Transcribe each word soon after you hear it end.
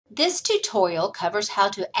This tutorial covers how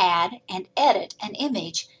to add and edit an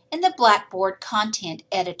image in the Blackboard Content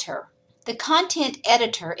Editor. The Content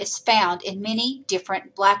Editor is found in many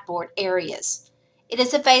different Blackboard areas. It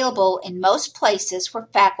is available in most places where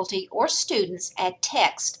faculty or students add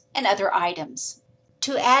text and other items.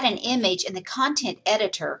 To add an image in the Content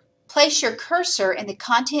Editor, place your cursor in the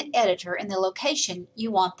Content Editor in the location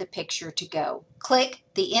you want the picture to go. Click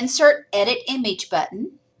the Insert Edit Image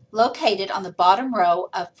button, located on the bottom row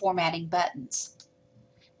of formatting buttons.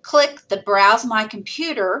 Click the Browse My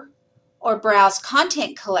Computer or Browse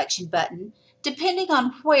Content Collection button, depending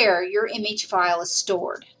on where your image file is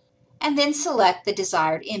stored, and then select the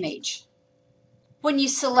desired image. When you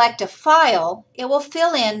select a file, it will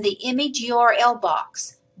fill in the image URL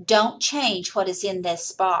box. Don't change what is in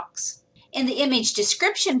this box. In the image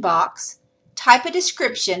description box, type a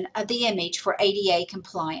description of the image for ADA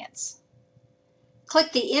compliance.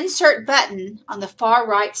 Click the Insert button on the far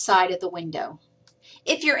right side of the window.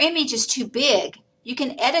 If your image is too big, you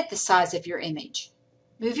can edit the size of your image.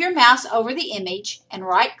 Move your mouse over the image and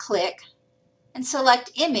right-click and select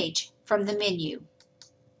Image from the menu.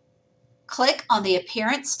 Click on the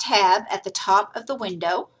Appearance tab at the top of the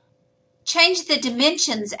window. Change the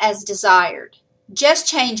dimensions as desired. Just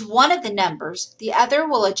change one of the numbers. The other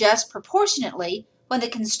will adjust proportionately when the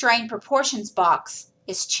Constrain Proportions box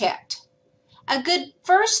is checked. A good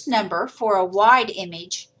first number for a wide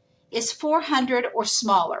image is 400 or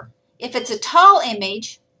smaller. If it's a tall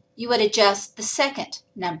image, you would adjust the second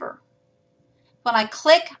number. When I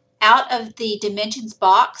click out of the dimensions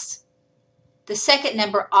box, the second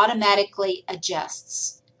number automatically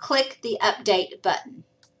adjusts. Click the Update button.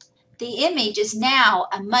 The image is now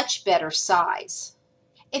a much better size.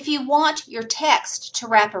 If you want your text to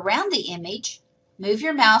wrap around the image, move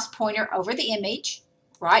your mouse pointer over the image,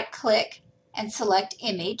 right-click, and select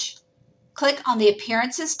Image. Click on the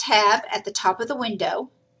Appearances tab at the top of the window.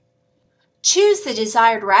 Choose the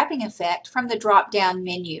desired wrapping effect from the drop-down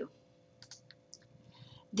menu.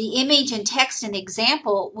 The image and text in the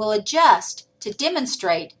example will adjust to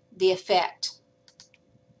demonstrate the effect.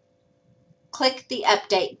 Click the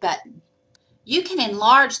Update button. You can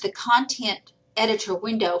enlarge the Content Editor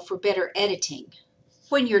window for better editing.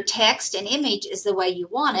 When your text and image is the way you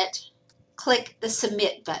want it, click the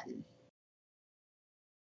Submit button.